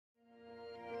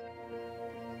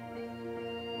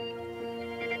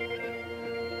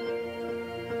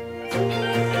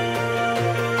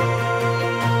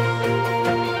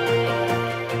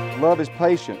Love is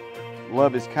patient.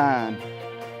 Love is kind.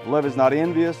 Love is not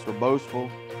envious or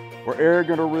boastful or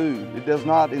arrogant or rude. It does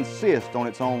not insist on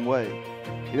its own way.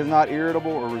 It is not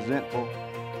irritable or resentful.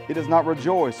 It does not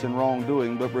rejoice in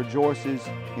wrongdoing, but rejoices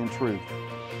in truth.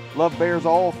 Love bears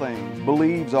all things,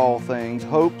 believes all things,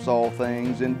 hopes all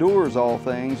things, endures all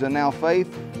things, and now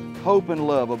faith, hope, and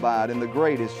love abide, and the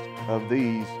greatest of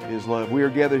these is love. We are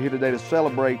gathered here today to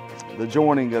celebrate the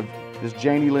joining of Miss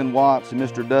Janey Lynn Watts and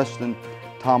Mr. Dustin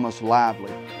Thomas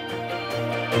Lively.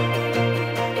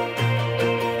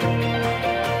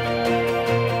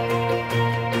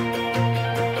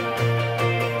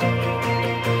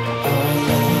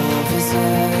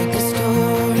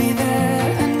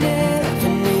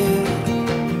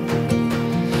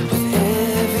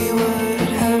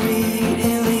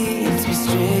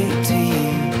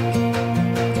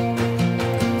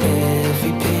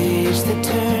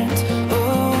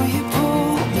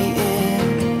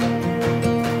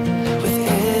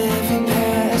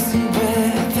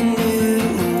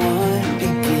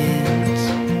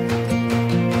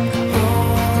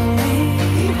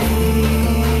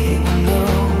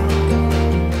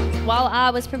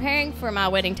 I was preparing for my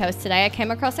wedding toast today, I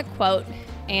came across a quote,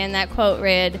 and that quote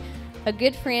read, "A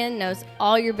good friend knows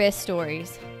all your best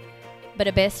stories, but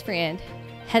a best friend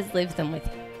has lived them with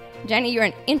you." Janey, you're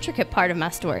an intricate part of my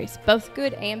stories, both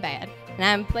good and bad, and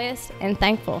I'm blessed and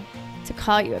thankful to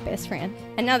call you a best friend.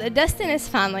 And now that Dustin is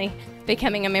finally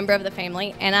becoming a member of the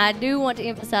family, and I do want to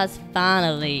emphasize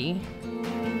finally,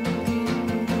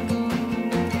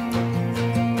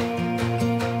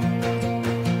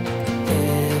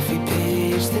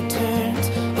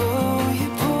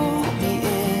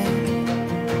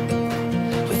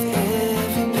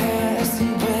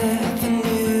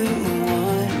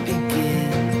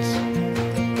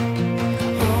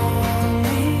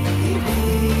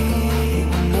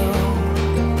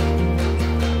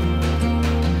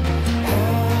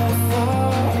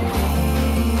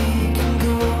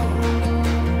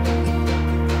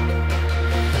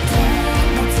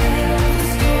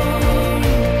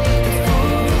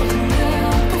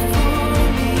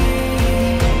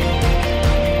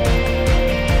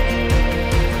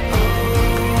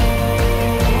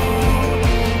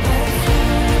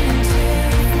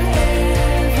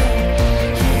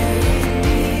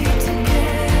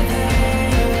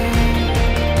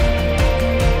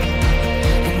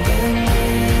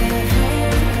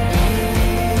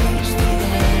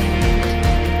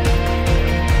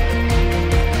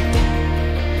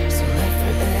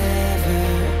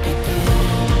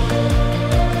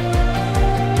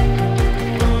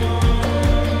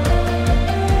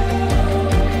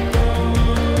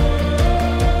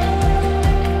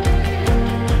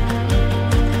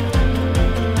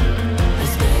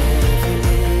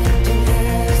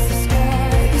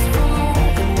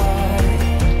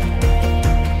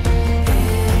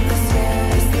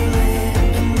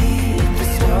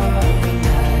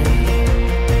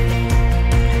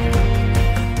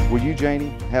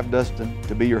 Janey, have Dustin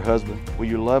to be your husband? Will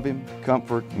you love him,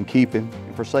 comfort, and keep him,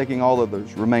 and forsaking all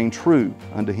others, remain true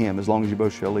unto him as long as you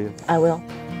both shall live? I will.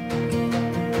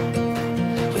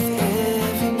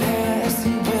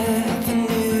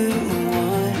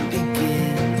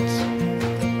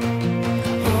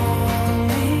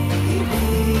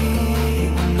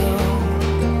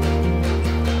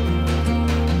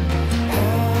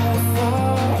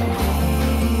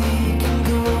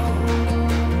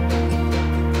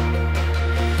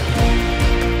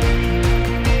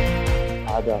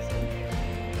 Dustin.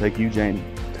 Take you, Janey.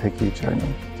 Take you, Janey.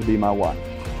 To be my wife.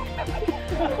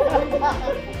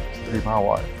 To be my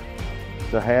wife.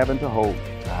 To have and to hold.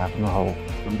 To have and to hold.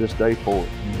 From this day forward.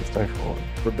 From this day forward.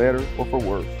 For better or for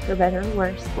worse. For better or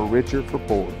worse. For richer, for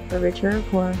poorer. For richer or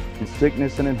poorer. In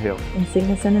sickness and in health. In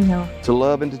sickness and in health. To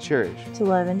love and to cherish. To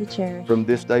love and to cherish. From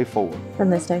this day forward.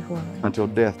 From this day forward. Until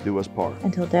death do us part.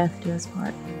 Until death do us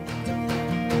part.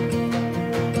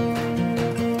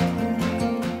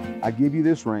 I give you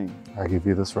this ring. I give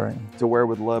you this ring. To wear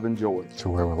with love and joy. To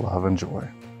wear with love and joy.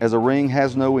 As a ring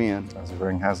has no end. As a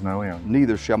ring has no end.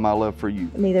 Neither shall my love for you.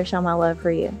 Neither shall my love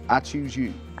for you. I choose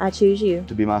you. I choose you.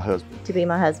 To be my husband. To be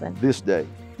my husband. This day.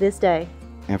 This day.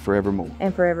 And forevermore.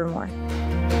 And forevermore.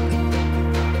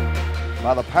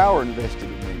 By the power invested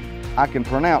in me, I can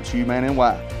pronounce you man and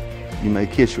wife. You may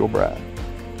kiss your bride.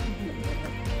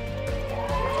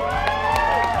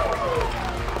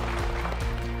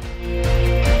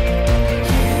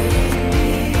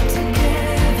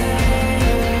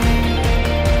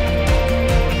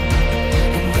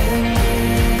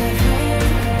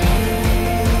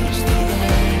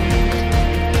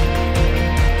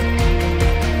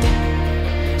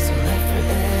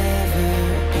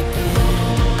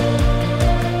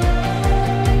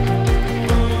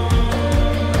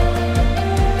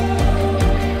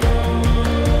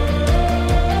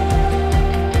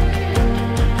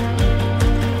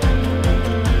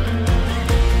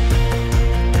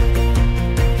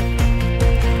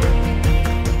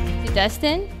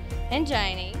 Dustin and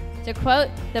Janey. To quote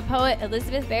the poet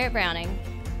Elizabeth Barrett Browning,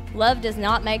 "Love does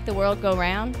not make the world go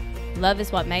round. Love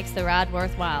is what makes the ride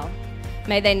worthwhile."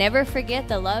 May they never forget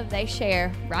the love they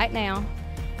share right now,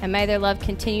 and may their love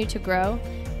continue to grow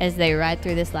as they ride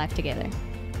through this life together.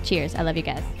 Cheers. I love you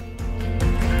guys.